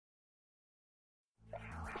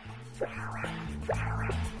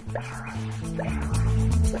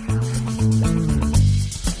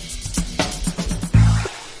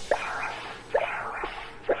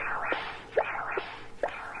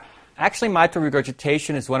Actually, mitral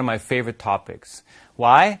regurgitation is one of my favorite topics.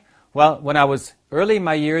 Why? Well, when I was early in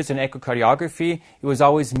my years in echocardiography, it was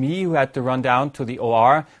always me who had to run down to the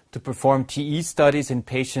OR to perform TE studies in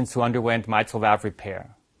patients who underwent mitral valve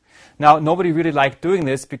repair. Now, nobody really liked doing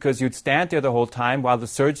this because you'd stand there the whole time while the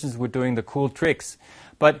surgeons were doing the cool tricks.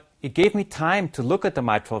 But it gave me time to look at the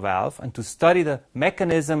mitral valve and to study the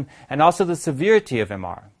mechanism and also the severity of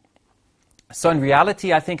MR. So in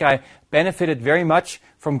reality, I think I benefited very much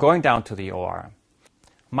from going down to the OR.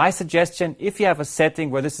 My suggestion, if you have a setting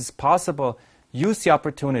where this is possible, use the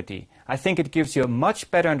opportunity. I think it gives you a much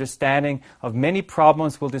better understanding of many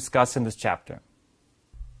problems we'll discuss in this chapter.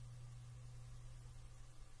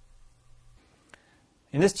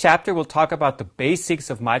 In this chapter, we'll talk about the basics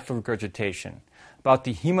of mitral regurgitation, about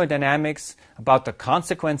the hemodynamics, about the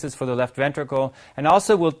consequences for the left ventricle, and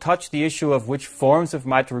also we'll touch the issue of which forms of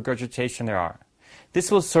mitral regurgitation there are.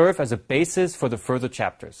 This will serve as a basis for the further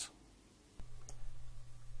chapters.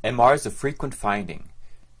 MR is a frequent finding.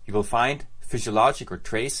 You will find physiologic or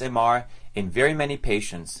trace MR in very many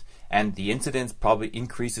patients, and the incidence probably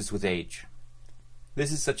increases with age.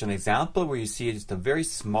 This is such an example where you see just a very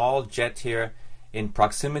small jet here in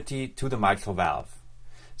proximity to the mitral valve.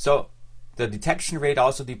 So the detection rate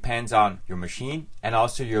also depends on your machine and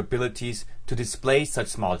also your abilities to display such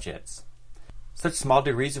small jets. Such small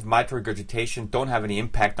degrees of mitral regurgitation don't have any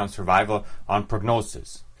impact on survival, on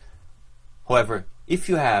prognosis. However, if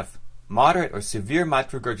you have moderate or severe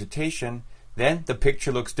mitral regurgitation, then the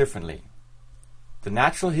picture looks differently. The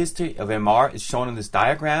natural history of MR is shown in this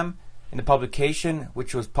diagram in a publication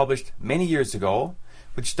which was published many years ago,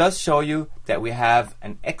 which does show you that we have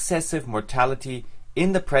an excessive mortality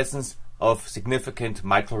in the presence of significant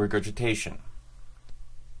mitral regurgitation.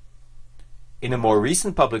 In a more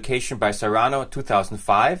recent publication by Serrano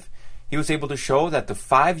 2005, he was able to show that the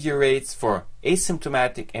 5-year rates for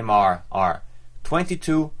asymptomatic MR are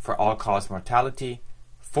 22 for all-cause mortality,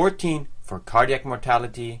 14 for cardiac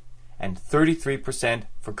mortality, and 33%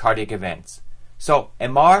 for cardiac events. So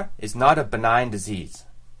MR is not a benign disease.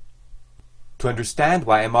 To understand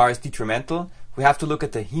why MR is detrimental, we have to look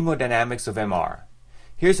at the hemodynamics of MR.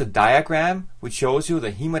 Here's a diagram which shows you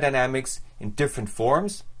the hemodynamics in different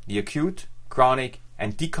forms, the acute, chronic,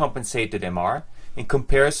 and decompensated MR, in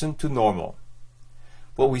comparison to normal.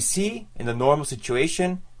 What we see in the normal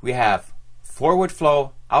situation, we have forward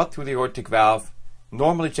flow out through the aortic valve,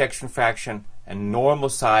 normal ejection fraction, and normal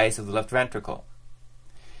size of the left ventricle.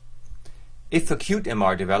 If acute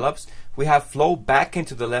MR develops, we have flow back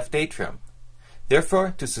into the left atrium.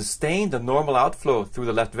 Therefore, to sustain the normal outflow through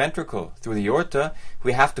the left ventricle, through the aorta,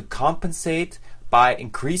 we have to compensate by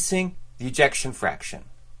increasing the ejection fraction.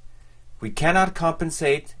 We cannot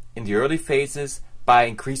compensate in the early phases by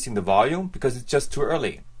increasing the volume because it's just too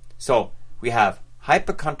early. So we have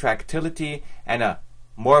hypercontractility and a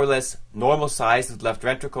more or less normal size of the left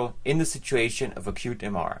ventricle in the situation of acute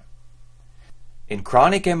MR. In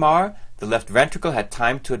chronic MR, the left ventricle had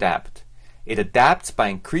time to adapt. It adapts by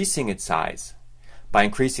increasing its size. By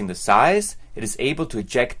increasing the size, it is able to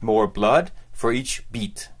eject more blood for each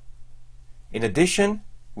beat. In addition,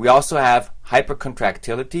 we also have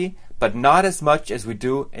hypercontractility, but not as much as we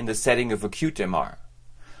do in the setting of acute MR.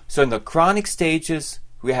 So in the chronic stages,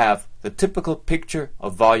 we have the typical picture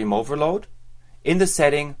of volume overload in the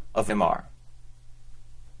setting of MR.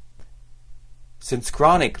 Since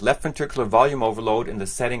chronic left ventricular volume overload in the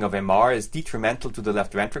setting of MR is detrimental to the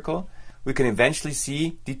left ventricle, we can eventually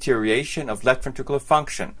see deterioration of left ventricular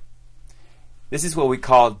function. This is what we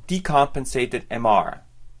call decompensated MR.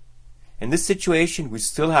 In this situation, we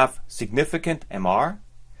still have significant MR,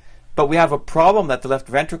 but we have a problem that the left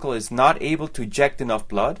ventricle is not able to eject enough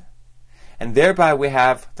blood, and thereby we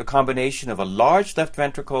have the combination of a large left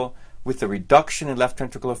ventricle with a reduction in left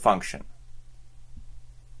ventricular function.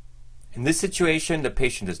 In this situation, the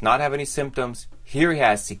patient does not have any symptoms. Here he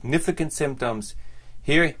has significant symptoms.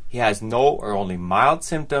 Here he has no or only mild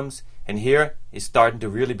symptoms, and here is starting to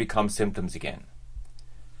really become symptoms again.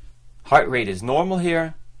 Heart rate is normal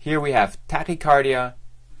here. Here we have tachycardia.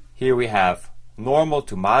 Here we have normal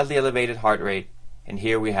to mildly elevated heart rate, and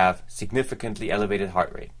here we have significantly elevated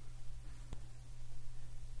heart rate.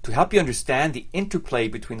 To help you understand the interplay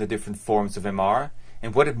between the different forms of MR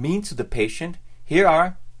and what it means to the patient, here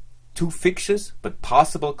are two fictitious but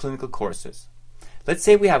possible clinical courses. Let's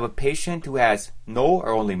say we have a patient who has no or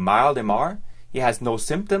only mild MR. He has no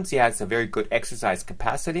symptoms. He has a very good exercise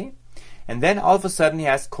capacity. And then all of a sudden he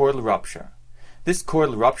has chordal rupture. This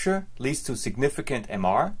chordal rupture leads to significant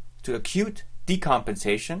MR, to acute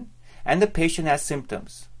decompensation, and the patient has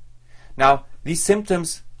symptoms. Now, these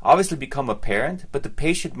symptoms obviously become apparent, but the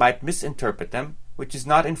patient might misinterpret them, which is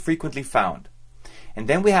not infrequently found. And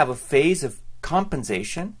then we have a phase of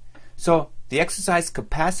compensation. So the exercise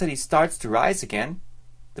capacity starts to rise again.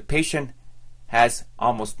 The patient has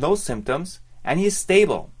almost no symptoms, and he is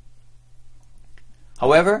stable.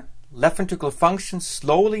 However, left ventricular function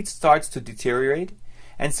slowly starts to deteriorate,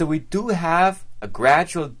 and so we do have a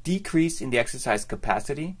gradual decrease in the exercise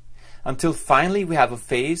capacity until finally we have a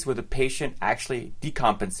phase where the patient actually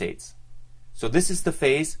decompensates. So this is the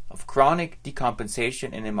phase of chronic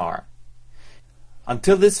decompensation in MR.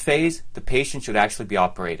 Until this phase, the patient should actually be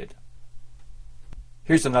operated.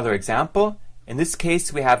 Here's another example. In this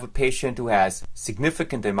case, we have a patient who has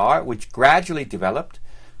significant MR, which gradually developed,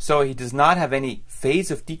 so he does not have any phase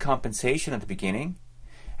of decompensation at the beginning,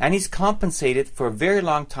 and he's compensated for a very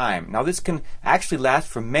long time. Now this can actually last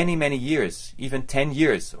for many, many years, even 10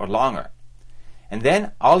 years or longer. And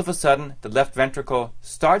then all of a sudden, the left ventricle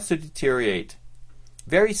starts to deteriorate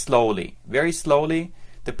very slowly, very slowly.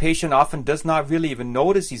 The patient often does not really even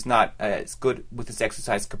notice he's not as good with his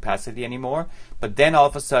exercise capacity anymore, but then all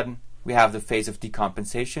of a sudden, we have the phase of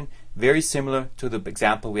decompensation, very similar to the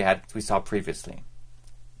example we saw previously.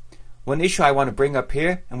 One issue I want to bring up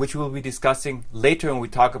here, and which we'll be discussing later when we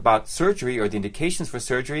talk about surgery or the indications for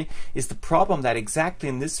surgery, is the problem that exactly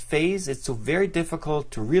in this phase it's so very difficult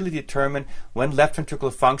to really determine when left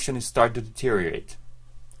ventricular function is starting to deteriorate.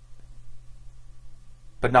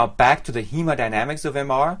 But now back to the hemodynamics of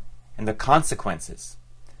MR and the consequences.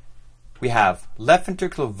 We have left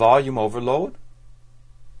ventricular volume overload.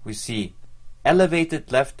 We see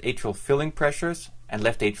elevated left atrial filling pressures and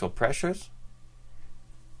left atrial pressures.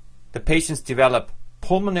 The patients develop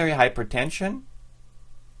pulmonary hypertension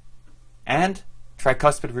and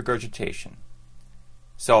tricuspid regurgitation.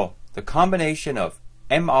 So the combination of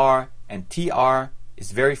MR and TR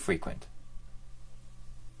is very frequent.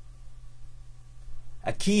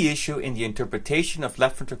 A key issue in the interpretation of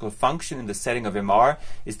left ventricular function in the setting of MR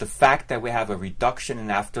is the fact that we have a reduction in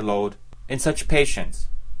afterload in such patients.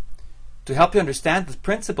 To help you understand this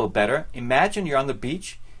principle better, imagine you're on the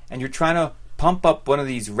beach and you're trying to pump up one of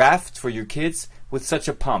these rafts for your kids with such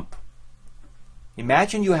a pump.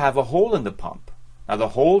 Imagine you have a hole in the pump. Now the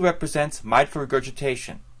hole represents mitral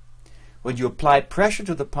regurgitation. When you apply pressure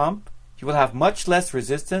to the pump, you will have much less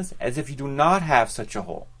resistance as if you do not have such a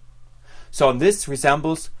hole. So this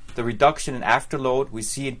resembles the reduction in afterload we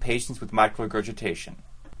see in patients with mitral regurgitation.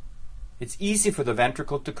 It's easy for the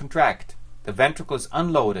ventricle to contract. The ventricle is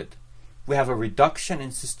unloaded. We have a reduction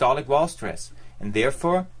in systolic wall stress, and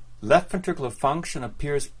therefore left ventricular function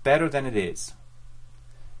appears better than it is.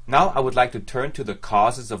 Now I would like to turn to the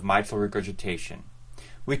causes of mitral regurgitation.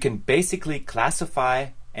 We can basically classify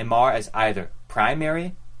MR as either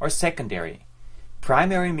primary or secondary.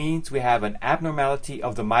 Primary means we have an abnormality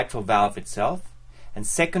of the mitral valve itself, and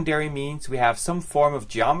secondary means we have some form of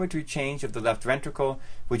geometry change of the left ventricle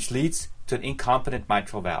which leads to an incompetent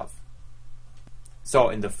mitral valve. So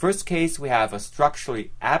in the first case we have a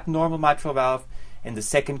structurally abnormal mitral valve. In the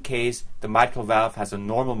second case, the mitral valve has a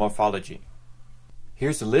normal morphology.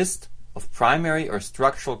 Here's a list of primary or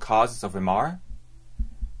structural causes of MR: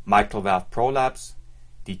 mitral valve prolapse,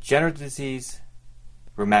 degenerative disease,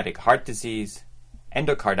 rheumatic heart disease,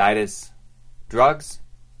 endocarditis, drugs,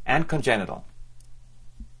 and congenital.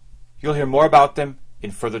 You'll hear more about them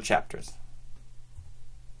in further chapters.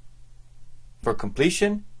 For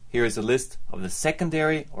completion, here is a list of the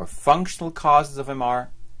secondary or functional causes of MR: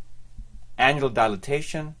 annular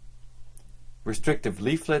dilatation, restrictive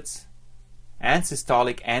leaflets, and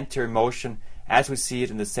systolic anterior motion as we see it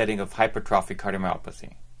in the setting of hypertrophic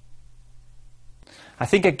cardiomyopathy. I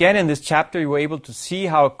think again in this chapter you were able to see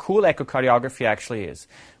how cool echocardiography actually is.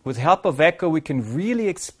 With help of echo we can really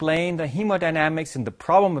explain the hemodynamics and the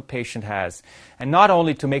problem a patient has, and not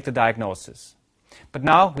only to make the diagnosis. But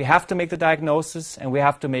now we have to make the diagnosis, and we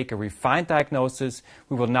have to make a refined diagnosis.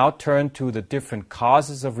 We will now turn to the different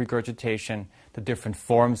causes of regurgitation, the different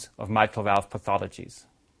forms of mitral valve pathologies.